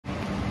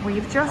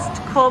We've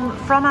just come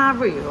from our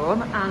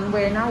room and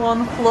we're now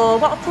on floor.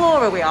 What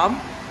floor are we on?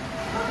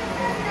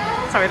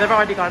 Sorry, they've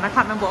already gone. I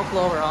can't remember what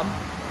floor we're on.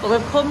 But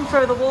we've come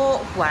through the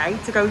walkway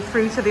to go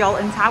through to the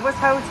Alton Towers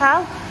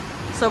hotel.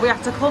 So we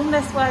have to come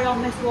this way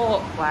on this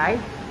walkway.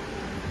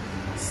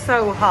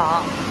 So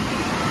hot.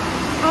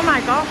 Oh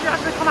my gosh, you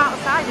actually come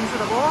outside into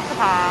the water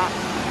park.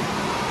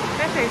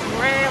 This is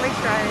really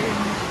strange.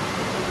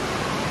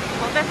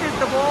 Well, this is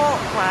the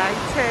walkway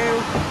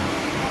to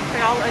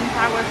the Alton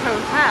Towers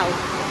hotel.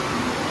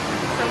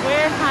 So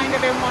we're kind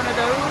of in one of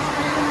those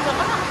rooms, but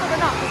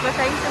we're not because we're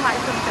facing like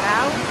something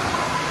else.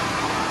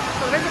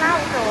 So there's an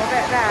outdoor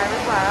bit there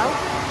as well.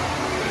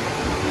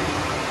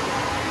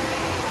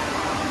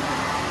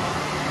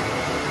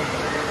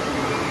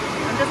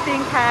 I'm just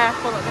being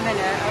careful at the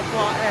minute of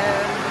what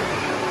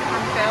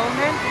I'm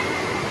filming.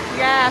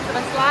 Yeah, so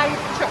the slide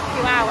chuck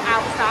you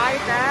outside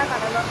there by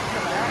the looks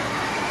of it.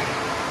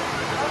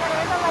 Oh,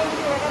 there is a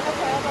lady in the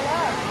curve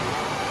below.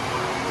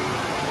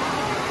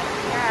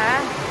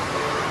 Yeah.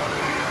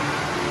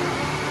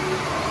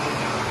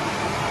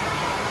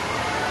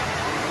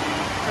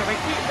 So we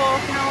keep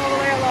walking all the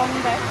way along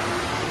this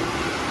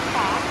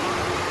path.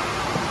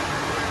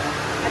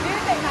 I do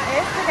think that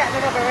is to get the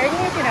rubber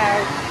rings, you know.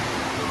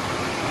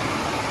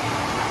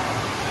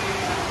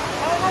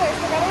 Oh no, it's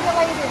to go to the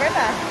Lazy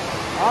River.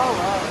 Oh,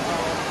 right.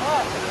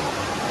 Look.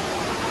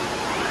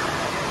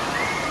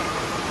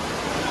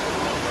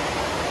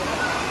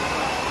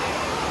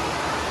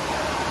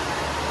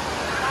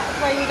 That's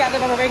where you get the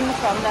rubber rings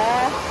from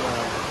there.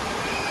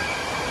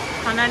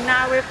 Yeah. And then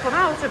now we've come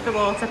out of the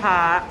water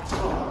park.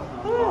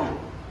 Oh,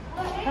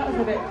 that was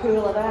a bit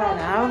cooler there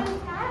now.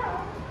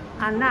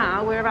 And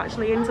now we're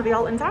actually into the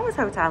Alton Towers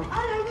hotel. Oh,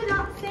 no,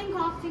 not sing,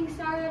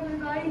 sorry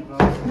everybody.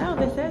 No,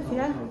 this is,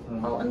 yeah,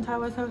 Alton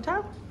Towers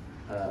hotel.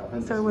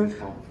 So we've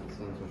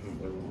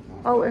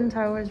Alton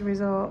Towers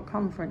Resort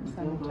Conference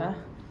Centre.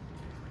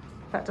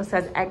 That just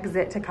says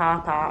exit to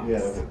car parks. Yeah,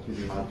 but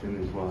you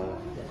imagine as well.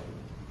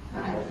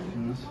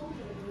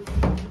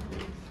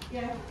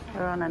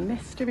 We're on a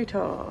mystery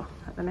tour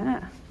at the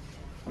minute.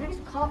 I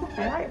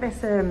like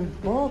this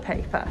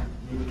wallpaper.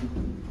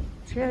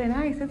 It's really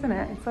nice, isn't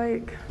it? It's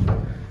like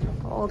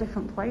got all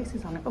different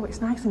places on it. Oh,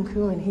 it's nice and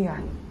cool in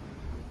here.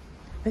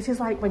 This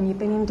is like when you've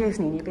been in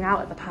Disney and you've been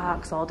out at the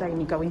parks all day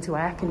and you go into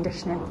air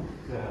conditioning.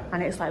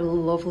 And it's like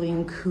lovely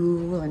and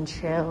cool and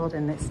chilled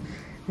and this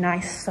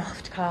nice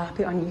soft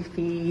carpet on your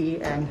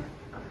feet and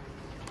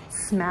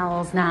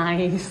smells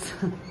nice.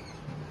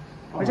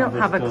 We don't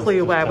have a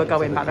clue where we're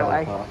going, by the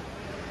way.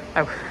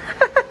 Oh.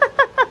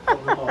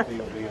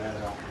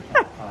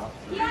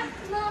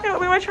 Yeah,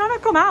 we were trying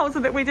to come out so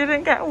that we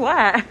didn't get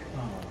wet.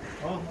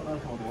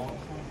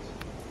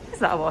 Is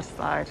that a water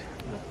slide?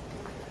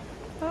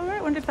 Yeah. All right,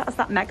 I wonder if that's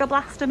that Mega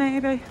Blaster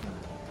maybe.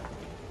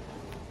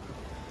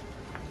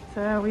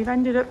 So we've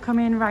ended up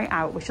coming right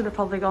out. We should have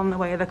probably gone the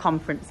way of the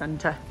conference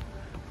centre.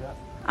 Yeah.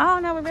 Oh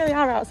no, we really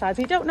are outside.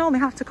 So you don't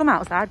normally have to come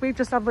outside. We've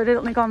just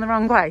evidently gone the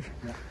wrong way.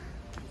 Yeah.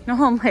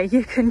 Normally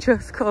you can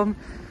just come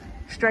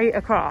straight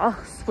across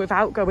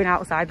without going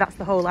outside. That's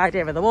the whole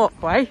idea of the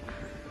walkway.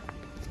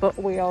 But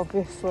we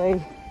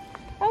obviously...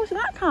 Oh, so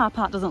that car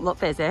park doesn't look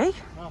busy.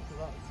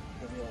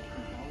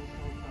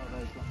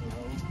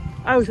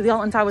 Oh, so the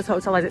Alton Towers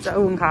Hotel has its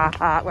own car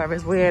park,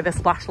 whereas we're the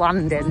splash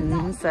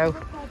landing. So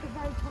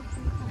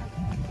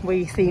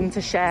we seem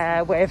to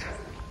share with...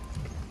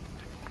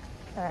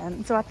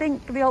 so I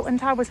think the Alton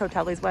Towers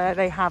Hotel is where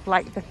they have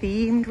like the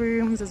themed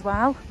rooms as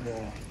well.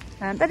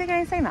 Yeah. Then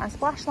again, saying that,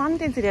 Splash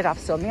Landings, they did have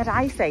some. They had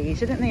Ice Age,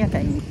 didn't they, I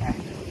think?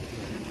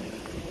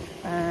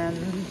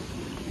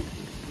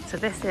 So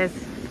this is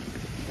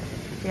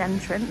the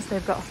entrance.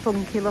 They've got a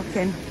funky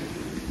looking,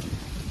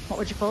 what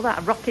would you call that,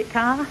 a rocket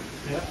car?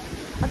 Yeah.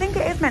 I think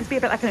it is meant to be a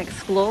bit like an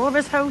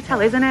explorer's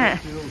hotel, isn't it?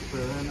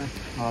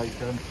 Like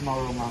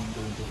Tomorrowland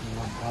and something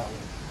like that.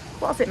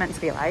 What's it meant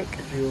to be like?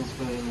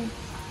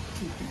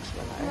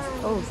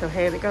 Oh, so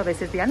here we go.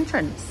 This is the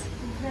entrance.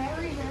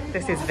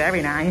 This is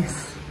very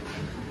nice.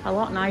 A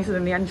lot nicer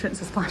than the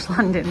entrance of Splash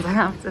Landings, I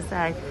have to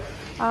say.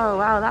 Oh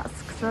wow, that's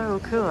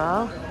so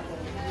cool.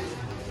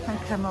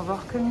 Like a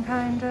Moroccan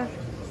kind of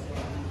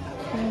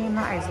theme.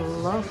 That is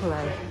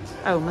lovely.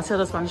 Oh,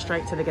 Matilda's gone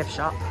straight to the gift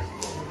shop,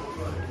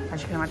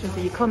 as you can imagine. So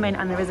you come in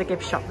and there is a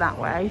gift shop that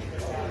way.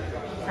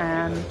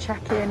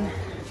 Check-in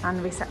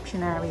and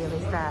reception area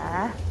is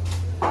there.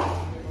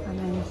 And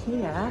then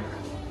here,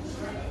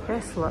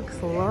 this looks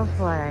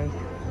lovely.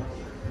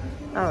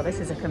 Oh, this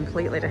is a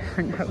completely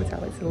different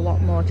hotel. It's a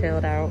lot more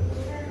chilled out.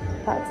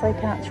 That's like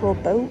an actual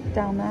boat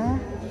down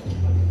there.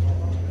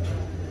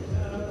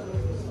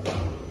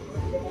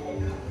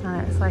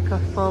 And it's like a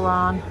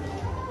full-on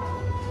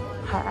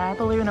hot air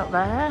balloon up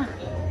there.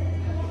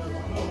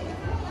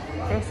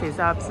 This is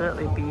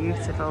absolutely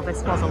beautiful.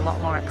 This was a lot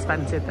more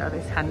expensive though.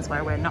 This hence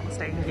why we're not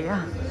staying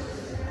here.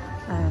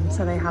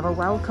 So they have a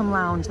welcome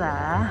lounge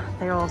there.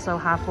 They also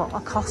have what,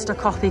 a Costa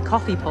coffee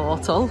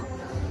portal.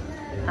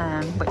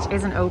 Which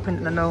isn't open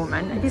at the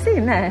moment. Have you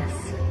seen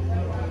this?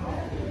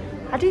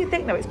 I do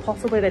think though it's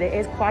possibly that it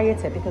is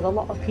quieter because a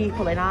lot of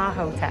people in our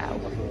hotel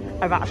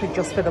are actually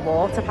just for the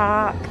water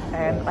park.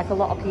 Like a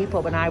lot of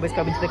people when I was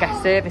going to the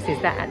guest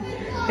services then,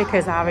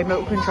 because our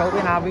remote control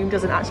in our room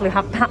doesn't actually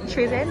have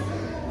batteries in.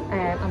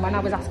 And when I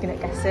was asking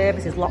at guest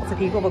services, lots of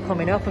people were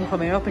coming up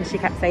and she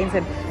kept saying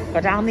to them,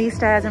 go down these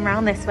stairs and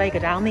round this way, go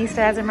down these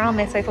stairs and round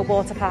this way for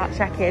water park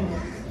check-in.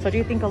 So I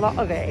do think a lot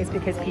of it is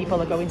because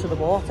people are going to the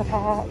water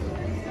park.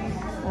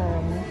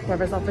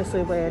 Whereas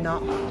obviously we're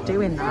not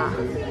doing that.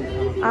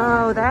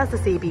 Oh, there's the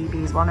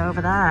CBeebies one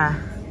over there.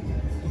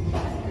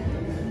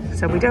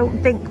 So we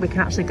don't think we can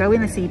actually go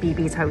in the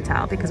CBeebies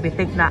hotel because we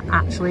think that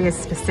actually is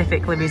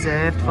specifically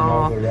reserved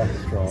for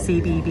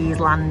CBeebies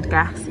land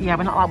guests. Yeah,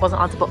 wasn't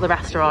allowed to book the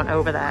restaurant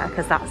over there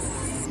because that's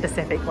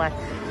specifically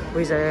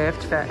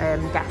reserved for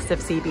guests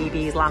of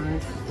CBeebies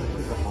land.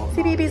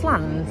 CBeebies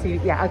land?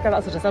 Yeah,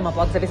 that's what I said on my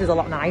blog, so this is a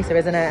lot nicer,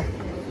 isn't it?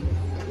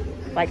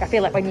 Like, I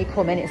feel like when you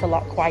come in, it's a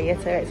lot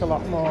quieter, it's a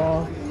lot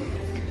more,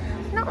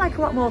 not like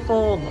a lot more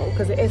formal,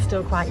 because it is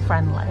still quite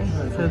friendly.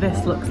 So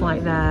this looks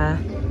like that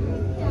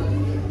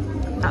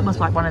must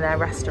be like one of their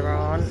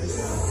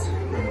restaurants.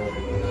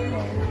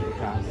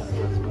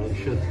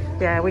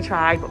 Yeah, we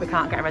tried, but we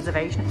can't get a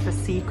reservation. It's the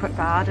Secret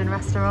Garden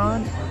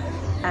restaurant.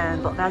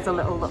 But there's a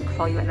little look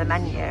for you at the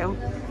menu.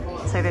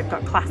 So they've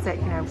got classic,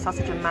 you know,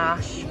 sausage and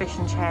mash, fish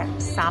and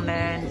chips,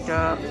 salmon,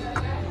 duck.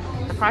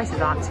 The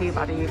prices aren't too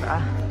bad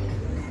either.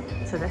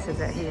 So this is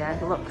it here.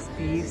 It looks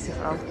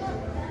beautiful.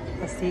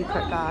 The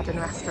Secret Garden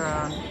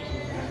restaurant.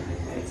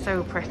 It's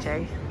so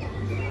pretty.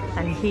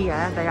 And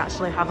here they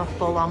actually have a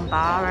full-on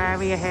bar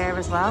area here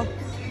as well.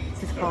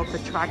 This is called the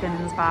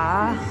Dragon's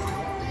Bar.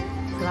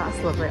 So that's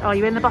lovely. Oh,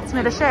 you're in the bottom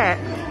of the ship?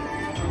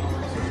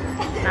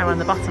 Now on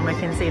the bottom we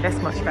can see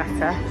this much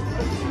better.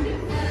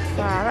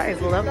 Wow, that is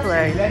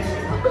lovely.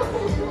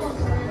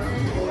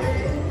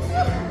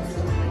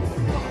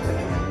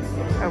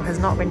 Oh, has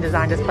not been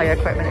designed as play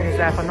equipment and is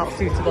therefore not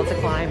suitable to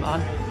climb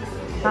on.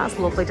 That's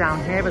lovely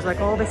down here. There's like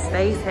all this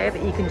space here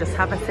that you can just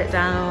have a sit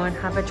down,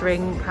 have a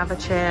drink, have a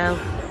chill.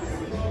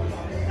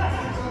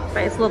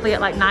 But it's lovely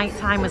at like night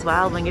time as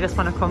well when you just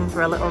want to come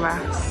for a little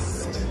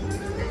rest.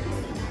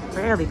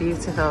 Really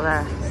beautiful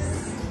this.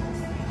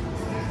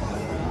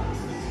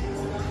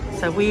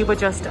 So we were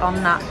just on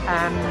that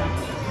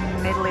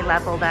middly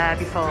level there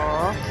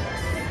before.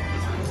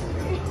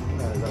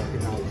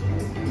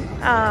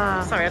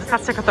 Sorry, I just had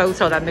to take a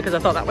photo then because I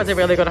thought that was a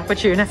really good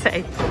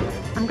opportunity.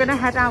 I'm going to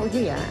head out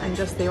here and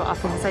just see what I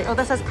can say. Oh,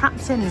 this says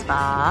Captain's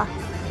Bar.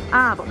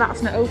 Ah, but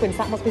that's not open, so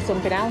that must be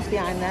something else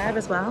behind there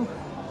as well.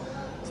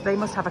 So they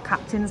must have a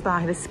Captain's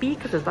Bar. There's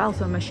speakers as well,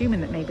 so I'm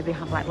assuming that maybe they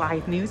have like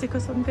live music or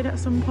something at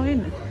some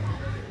point.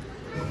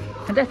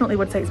 I definitely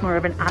would say it's more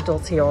of an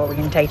adulty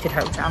orientated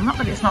hotel. Not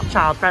that it's not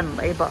child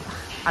friendly, but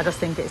I just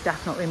think it's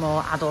definitely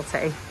more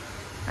adulty.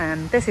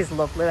 This is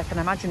lovely. I can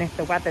imagine if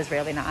the weather's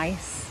really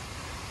nice.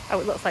 Oh,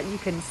 it looks like you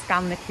can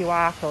scan the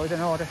QR code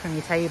and order from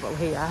your table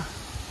here.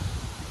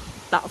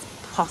 That's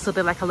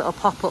possibly like a little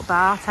pop-up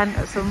bar tent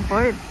at some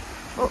point.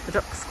 Oh, the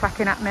duck's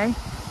quacking at me.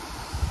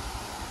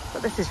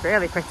 But this is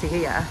really pretty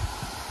here.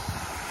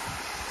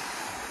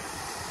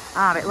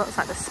 Ah, it looks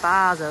like the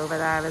spa's over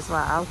there as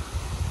well.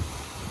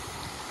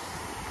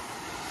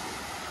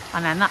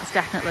 And then that's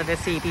definitely the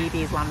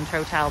CBeebies Land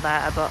Hotel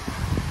there, but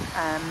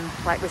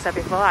like we said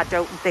before, I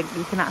don't think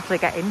you can actually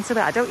get into it.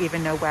 I don't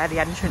even know where the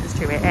entrance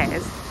to it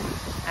is.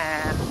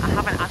 I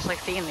haven't actually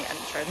seen the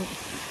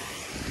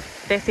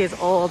entrance. This is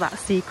all that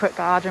Secret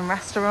Garden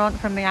restaurant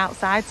from the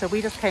outside, so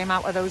we just came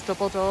out of those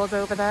double doors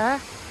over there.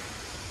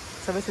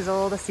 So this is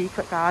all the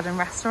Secret Garden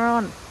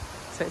restaurant.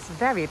 So it's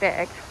very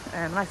big.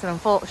 Like I said,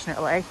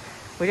 unfortunately,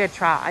 we did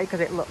try because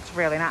it looked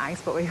really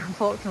nice, but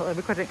unfortunately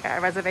we couldn't get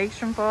a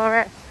reservation for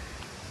it.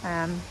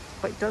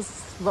 But it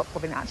does look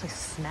lovely and it actually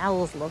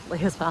smells lovely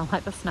as well,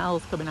 like the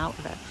smells coming out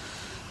of it.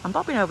 I'm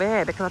bobbing over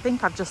here because I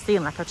think I've just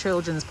seen like a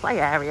children's play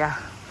area.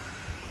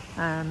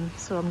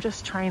 So I'm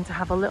just trying to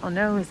have a little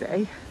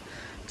nosy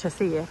to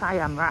see if I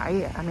am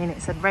right. I mean,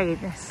 it said rain.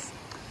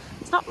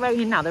 It's not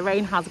raining now, the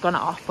rain has gone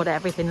off, but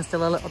everything's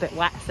still a little bit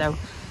wet, so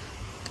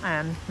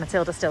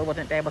Matilda still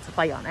wouldn't be able to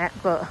play on it,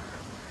 but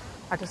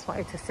I just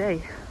wanted to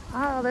see.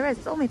 Oh, there is,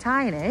 it's only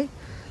tiny,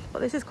 but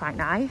this is quite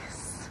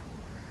nice.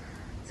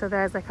 So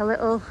there's like a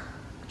little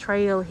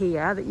trail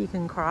here that you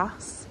can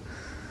cross.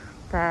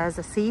 There's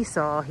a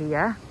seesaw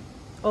here,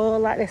 all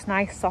like this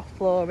nice soft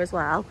floor as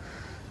well.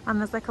 And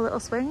there's like a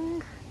little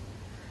swing.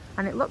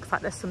 And it looks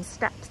like there's some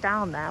steps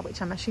down there, which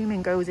I'm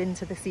assuming goes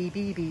into the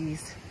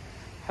CBeebies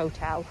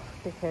hotel,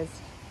 because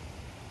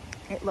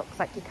it looks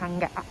like you can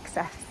get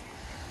access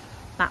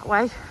that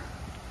way.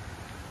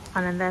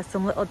 And then there's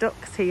some little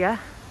ducks here.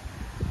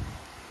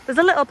 There's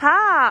a little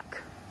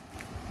park.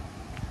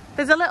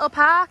 There's a little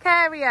park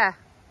area.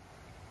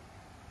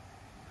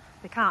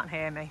 They can't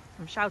hear me.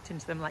 I'm shouting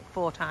to them like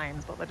 4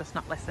 times, but they're just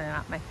not listening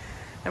at me.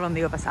 They're on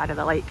the other side of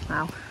the lake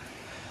now.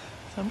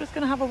 So I'm just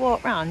going to have a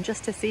walk around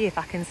just to see if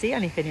I can see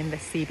anything in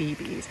this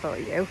CBeebies for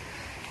you.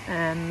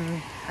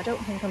 I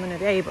don't think I'm going to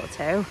be able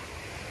to,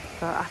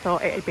 but I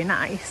thought it'd be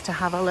nice to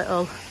have a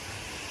little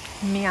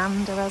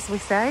meander, as we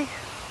say.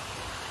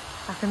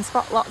 I can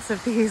spot lots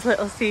of these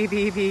little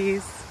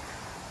CBeebies.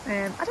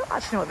 I don't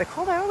actually know what they're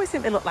called. I always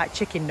think they look like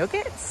chicken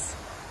nuggets.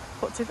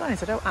 But to be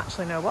honest, I don't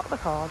actually know what they're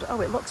called.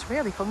 Oh, it looks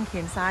really funky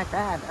inside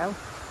there though.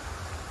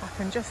 I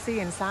can just see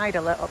inside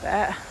a little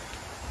bit.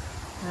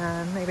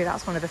 Maybe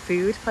that's one of the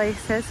food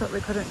places that we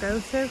couldn't go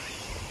to.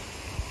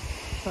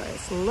 But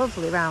it's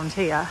lovely round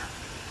here.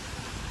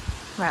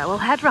 Right, we'll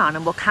head round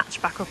and we'll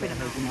catch back up in a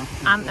minute.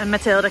 Aunt and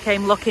Matilda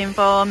came looking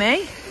for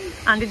me.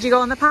 And did you go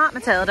on the park,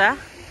 Matilda?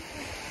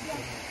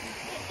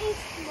 It is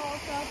small,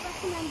 so I'd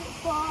recommend it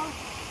for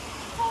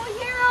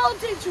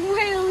 4-year-olds. It's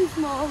really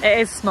small. It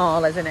is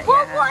small, isn't it?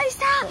 What, Yeah. what is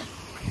that?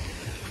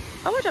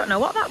 Oh, I don't know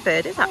what that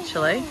bird is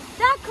actually.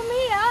 Dad, come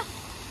here.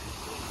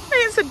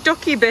 It's a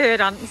ducky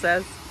bird, Aunt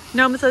says.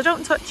 No, Matilda,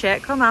 don't touch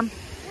it. Come on.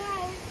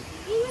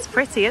 It's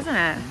pretty, isn't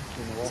it?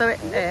 So it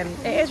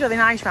is really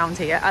nice round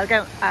here.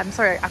 I'm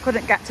sorry, I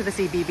couldn't get to the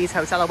CBeebies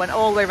hotel. I went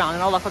all the way around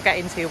and all I could get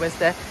into was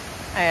the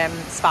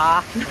spa.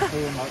 I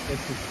feel like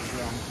this is the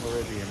Grand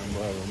Floridian and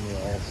we're wearing the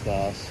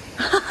All-Stars.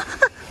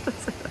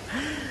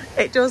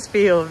 It does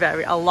feel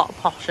a lot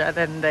posher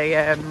than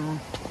the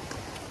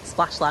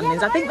splash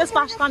landings. I think the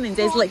splash landings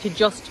is literally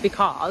just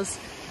because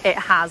it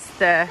has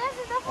the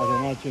I'd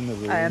imagine the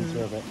rooms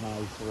are a bit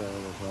nicer there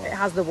as well. it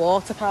has the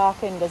water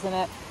park in, doesn't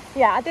it?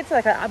 Yeah, I did feel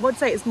like I would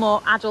say it's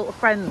more adult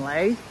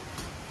friendly,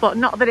 but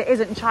not that it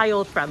isn't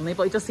child friendly,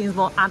 but it just seems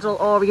more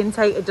adult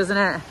orientated, doesn't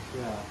it?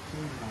 Yeah.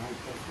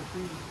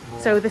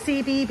 So the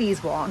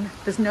CBeebies one,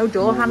 there's no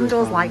door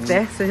handles like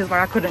this. This is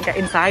where I couldn't get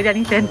inside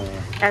anything.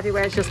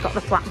 Everywhere's just got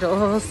the flat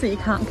doors, so you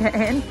can't get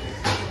in.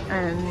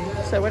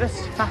 So we're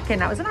just back in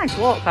now. It was a nice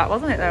walk, that,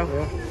 wasn't it, though?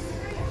 Yeah.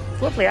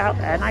 It's lovely out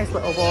there, nice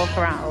little walk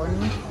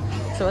around.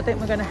 So I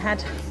think we're going to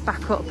head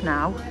back up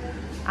now,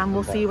 and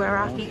we'll see where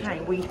our feet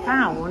go. We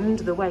found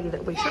the way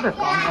that we should have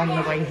gone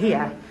on the way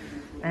here.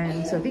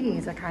 And so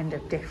these are kind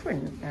of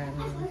different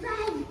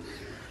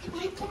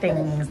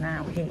things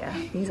now here.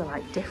 These are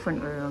like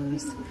different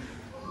rooms.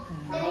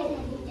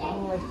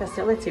 Oh, a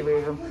facility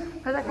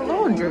room. Or like a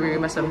laundry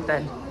room or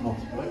something.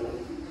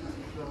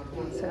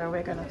 So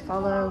we're going to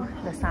follow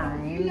the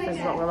signs. This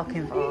is what we're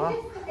looking for.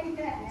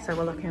 So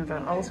we're looking for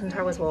Alton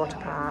Towers Water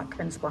Park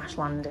and Splash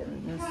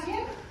Landings.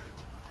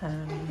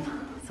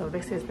 So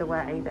this is the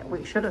way that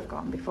we should have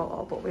gone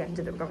before, but we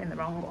ended up going the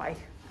wrong way.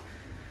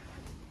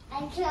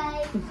 So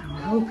I'm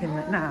hoping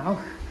that now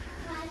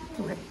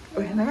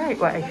we're in the right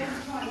way.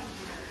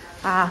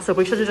 So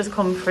we should have just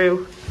come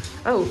through.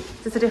 Oh,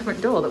 there's a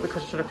different door that we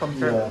should have come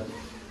through. Yeah.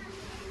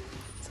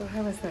 So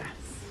how is this?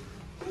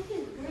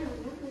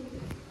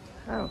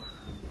 Oh,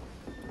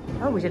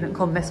 we didn't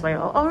come this way.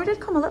 Oh, we did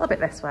come a little bit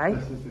this way.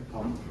 This is the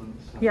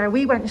conference. Yeah,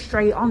 we went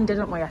straight on,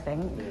 didn't we, I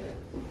think?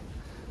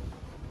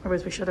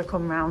 Whereas we should have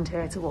come round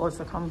here towards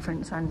the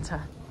conference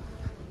centre.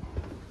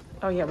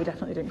 Oh yeah, we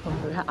definitely didn't come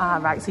through here.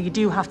 Right, so you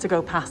do have to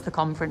go past the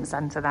conference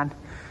centre then.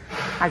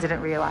 I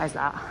didn't realise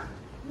that.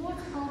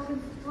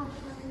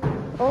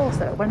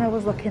 Also, when I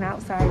was looking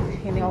outside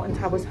in the Alton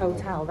Towers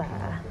Hotel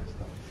there,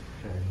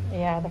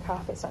 yeah, the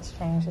carpet's that's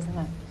changed, isn't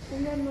it?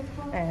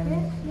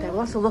 They'll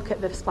also look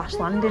at the splash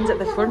landings at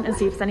the front and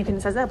see if there's anything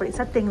that says there, but it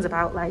said things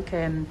about like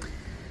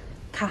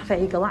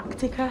Cafe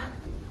Galactica,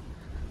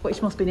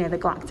 which must be near the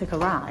Galactica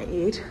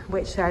ride,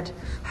 which said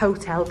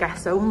hotel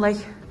guests only.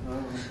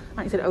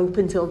 Like it said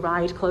open till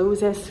ride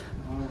closes.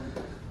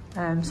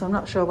 So I'm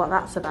not sure what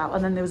that's about.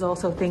 And then there was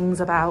also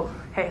things about,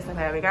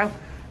 there we go.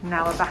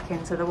 Now we're back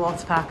into the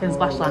water park and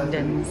splash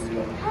landings.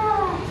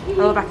 Oh,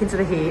 we're back into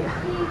the heat.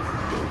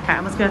 Okay,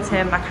 I'm just going to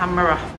turn my camera off.